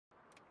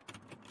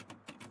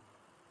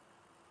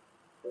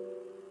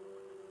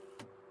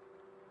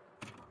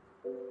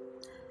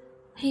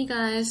Hey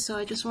guys, so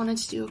I just wanted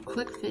to do a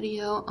quick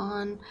video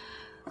on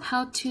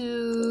how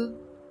to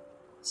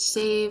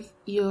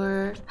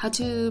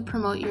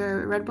promote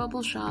your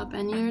Redbubble shop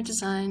and your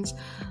designs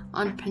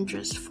on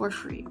Pinterest for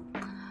free.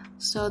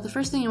 So the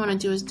first thing you want to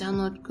do is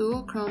download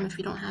Google Chrome if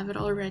you don't have it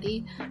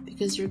already,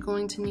 because you're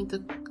going to need the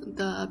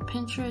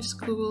Pinterest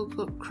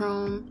Google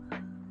Chrome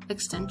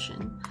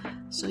extension.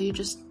 So you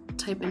just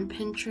type in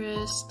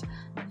Pinterest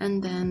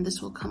and then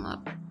this will come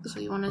up. So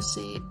you want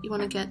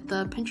to get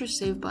the Pinterest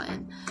save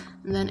button,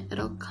 and then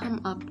it'll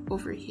come up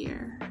over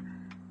here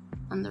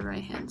on the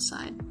right hand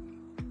side.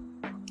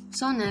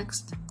 So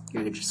next,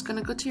 you're just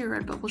gonna go to your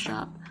Redbubble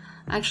shop.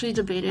 I actually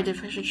debated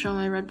if I should show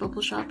my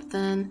Redbubble shop, but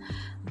then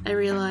I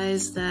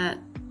realized that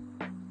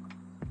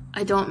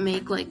I don't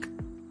make like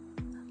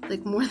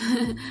more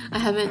than I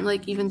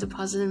haven't even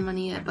deposited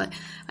money yet, but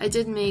I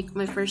did make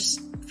my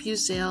first few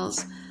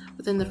sales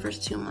within the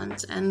first 2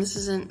 months, and this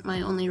isn't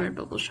my only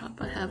Redbubble shop.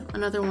 I have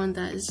another one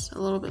that is a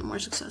little bit more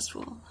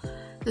successful.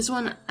 This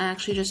one I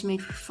actually just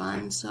made for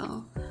fun,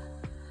 so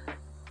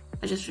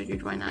I just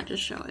figured why not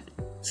just show it.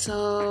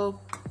 So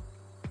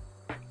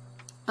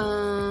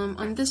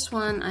on this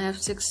one I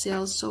have 6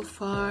 sales so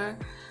far.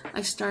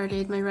 I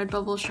started my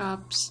Redbubble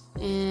shops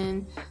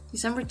in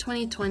December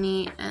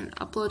 2020 and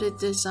uploaded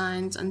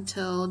designs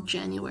until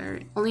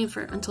January,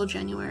 until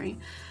January,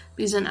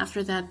 because then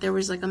after that there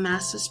was a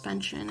mass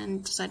suspension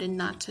and decided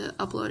not to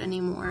upload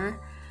anymore,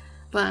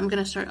 but I'm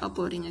gonna start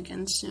uploading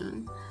again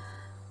soon.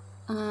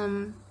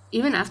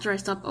 Even after I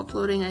stopped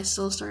uploading, I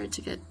still started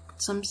to get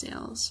some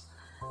sales.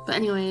 But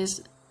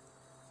anyways,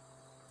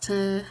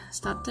 to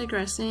stop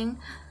digressing,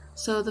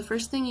 so the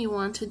first thing you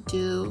want to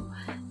do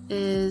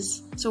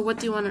is, so what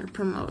do you want to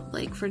promote?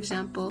 For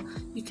example,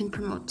 you can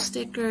promote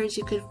stickers,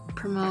 you could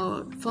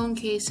promote phone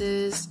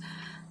cases.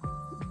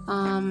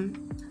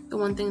 The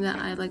one thing that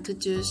I like to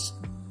do is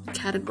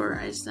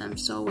categorize them.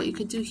 So what you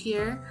could do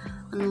here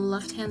on the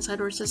left hand side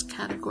where it says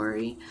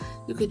category,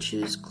 you could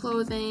choose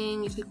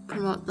clothing, you could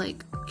promote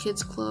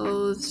kids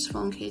clothes,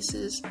 phone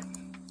cases,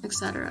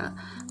 etc.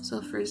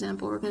 So for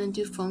example, we're going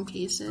to do phone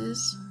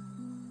cases.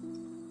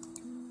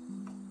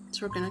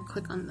 So we're going to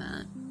click on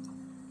that.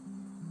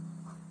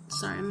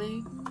 Sorry,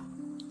 my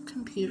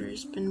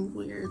computer's been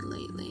weird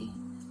lately.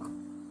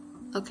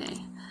 Okay,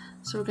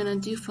 so we're going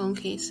to do phone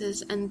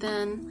cases, and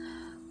then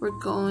we're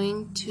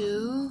going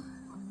to,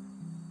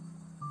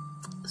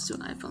 let's do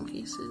iPhone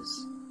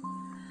cases.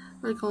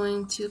 We're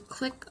going to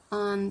click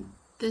on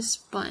this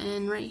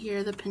button right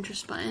here, the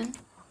Pinterest button,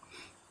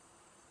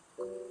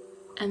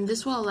 and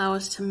this will allow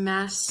us to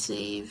mass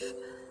save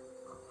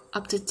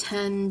up to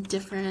 10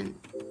 different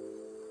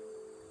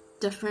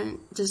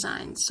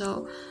designs.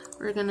 So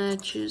we're gonna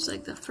choose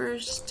the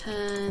first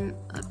 10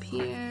 up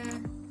here.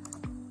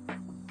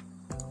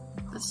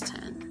 That's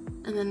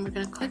 10, and then we're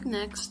gonna click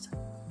next,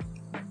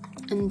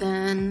 and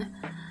then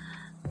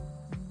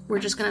we're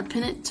just gonna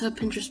pin it to a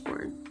Pinterest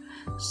board.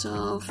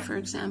 So for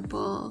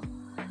example,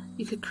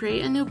 you could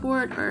create a new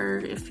board, or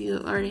if you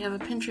already have a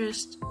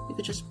Pinterest, you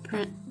could just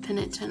pin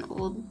it to an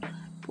old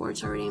board.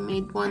 So I already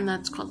made one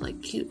that's called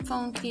cute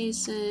phone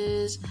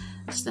cases,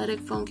 aesthetic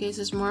phone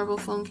cases, marble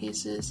phone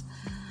cases.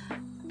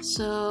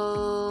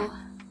 So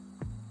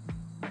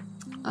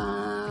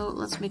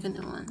let's make a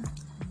new one.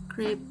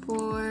 Create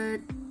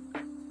board.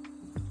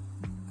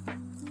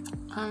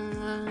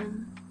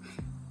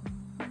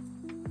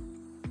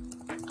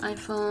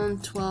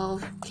 iPhone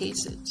 12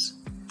 cases.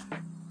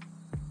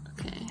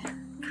 Okay,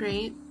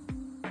 create,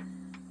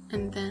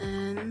 and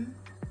then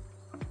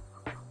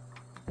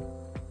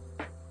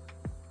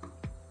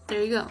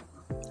there you go.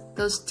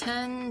 Those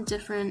 10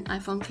 different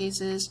iPhone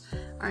cases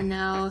are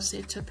now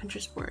saved to a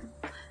Pinterest board.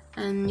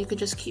 And you could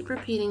just keep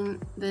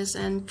repeating this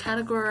and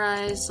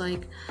categorize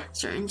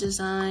certain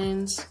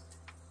designs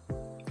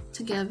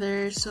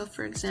together. So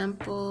for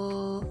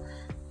example,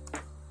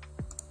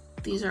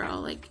 these are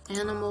all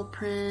animal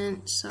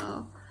print,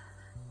 so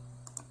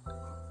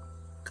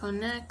go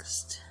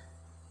next,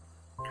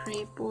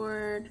 create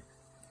board,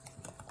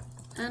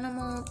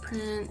 animal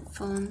print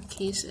phone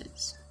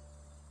cases,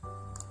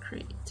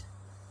 create.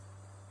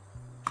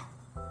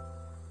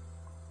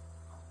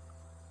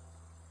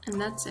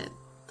 And that's it.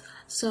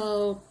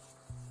 So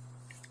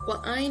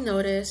what I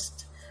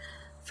noticed,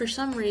 for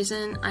some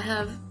reason, I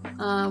have,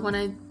 when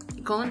I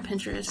go on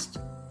Pinterest,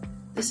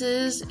 this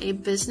is a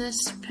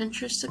business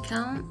Pinterest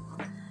account,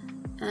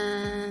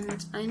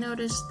 and I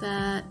noticed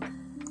that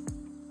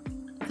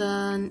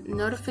the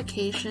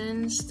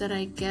notifications that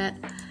I get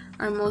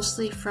are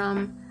mostly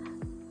from,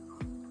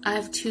 I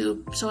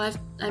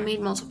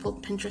made multiple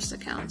Pinterest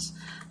accounts.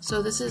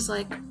 So this is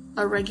a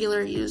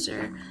regular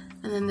user,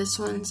 and then this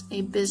one's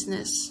a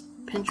business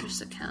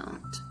Pinterest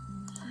account.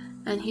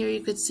 And here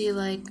you could see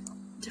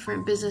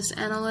different business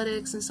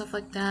analytics and stuff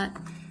like that.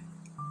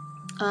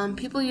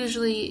 People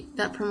usually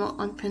that promote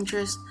on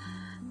Pinterest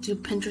do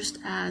Pinterest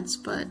ads,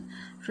 but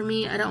for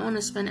me, I don't want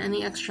to spend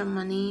any extra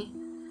money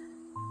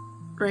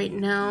right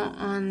now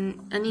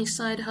on any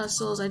side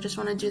hustles. I just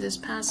want to do this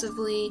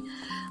passively.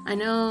 I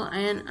know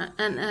and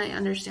I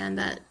understand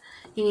that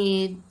you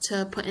need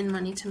to put in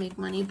money to make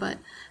money, but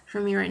for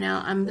me right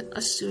now, I'm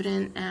a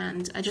student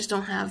and I just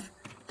don't have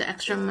the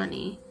extra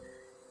money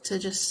to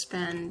just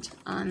spend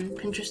on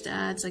Pinterest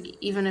ads, like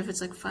even if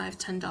it's like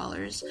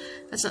 $5-10.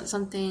 That's not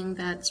something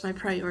that's my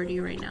priority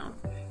right now.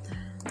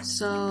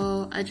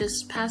 So I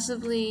just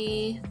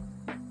passively,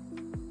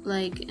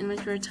 like in my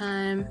spare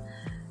time,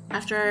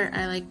 after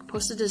I like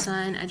post a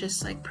design, I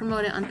just like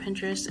promote it on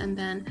Pinterest. And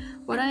then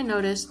what I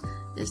noticed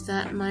is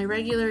that my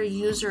regular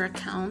user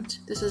account,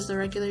 this is the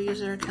regular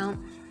user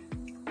account,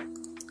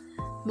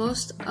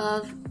 most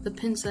of the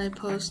pins that I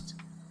post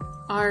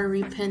are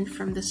repinned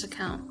from this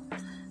account.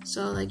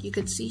 So like you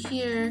could see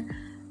here,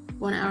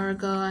 1 hour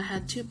ago I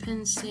had 2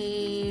 pins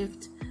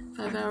saved,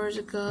 5 hours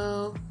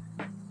ago,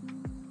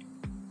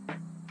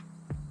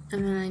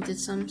 and then I did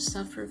some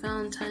stuff for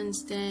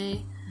Valentine's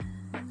Day.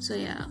 So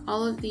yeah,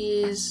 all of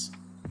these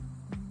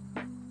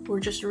were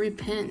just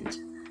repinned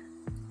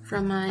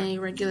from my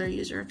regular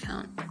user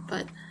account,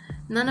 but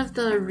none of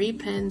the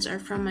repins are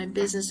from my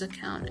business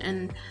account,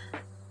 and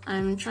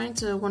I'm trying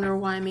to wonder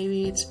why.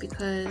 Maybe it's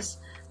because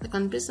like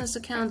on business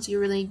accounts you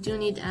really do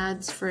need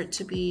ads for it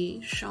to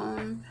be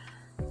shown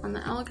on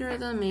the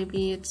algorithm.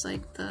 Maybe it's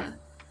like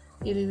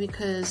maybe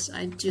because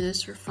I do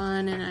this for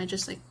fun and I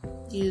just like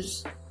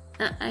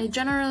I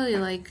generally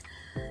like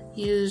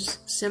use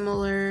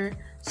simple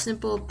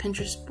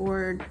Pinterest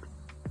board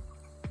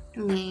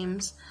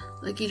names.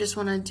 Like you just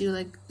want to do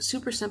like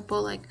super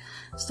simple, like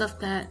stuff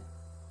that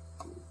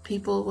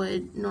people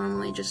would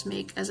normally just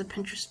make as a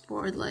Pinterest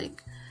board.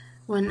 Like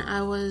when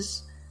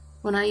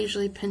I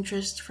usually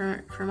Pinterest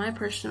for my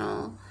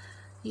personal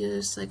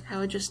use, like I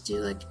would just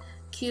do like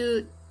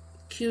cute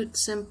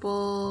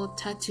simple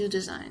tattoo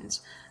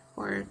designs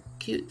or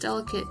cute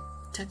delicate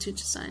tattoo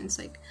designs.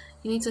 Like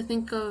you need to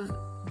think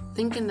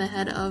in the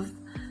head of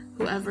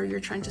whoever you're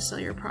trying to sell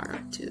your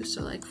product to.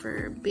 So like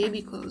for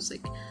baby clothes,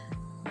 like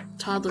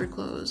toddler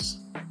clothes,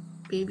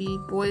 baby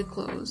boy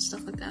clothes,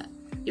 stuff like that.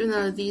 Even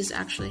though these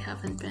actually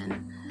haven't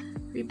been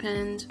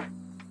repinned.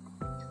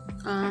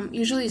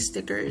 Usually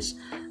stickers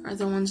are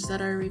the ones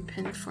that are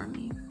repinned for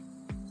me.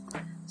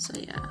 So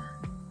yeah.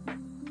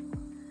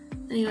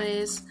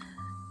 Anyways,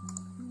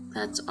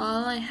 that's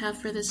all I have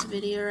for this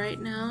video right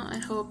now. I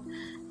hope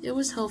it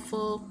was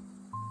helpful.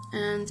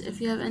 And if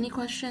you have any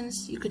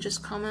questions, you could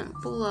just comment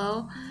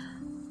below.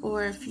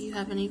 Or if you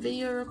have any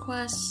video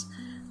requests,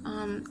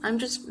 I'm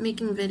just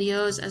making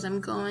videos as I'm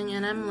going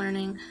and I'm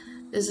learning.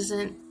 This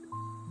isn't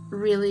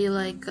really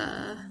like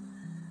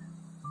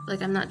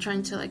I'm not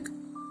trying to like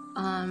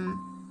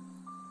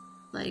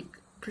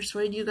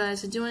persuade you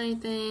guys to do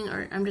anything,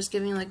 or I'm just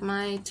giving like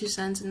my 2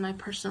 cents and my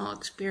personal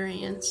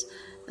experience.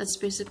 That's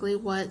basically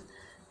what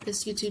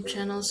this YouTube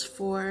channel is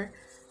for.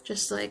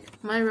 Just like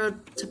my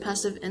road to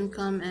passive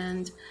income,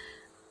 and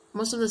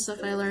most of the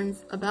stuff I learned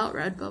about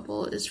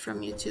Redbubble is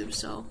from YouTube,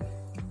 so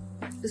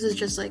this is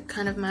just like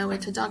kind of my way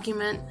to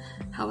document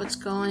how it's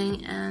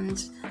going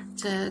and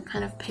to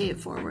kind of pay it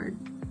forward.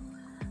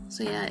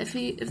 So yeah, if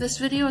this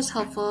video was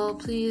helpful,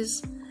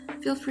 please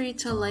feel free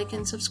to like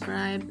and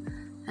subscribe.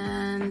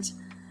 And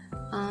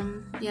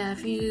yeah,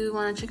 if you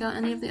want to check out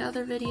any of the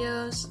other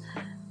videos,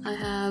 I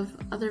have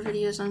other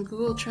videos on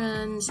Google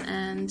Trends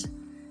and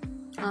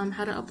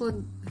how to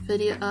upload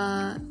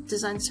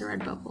designs to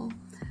Redbubble.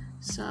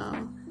 So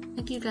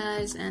thank you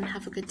guys and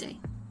have a good day.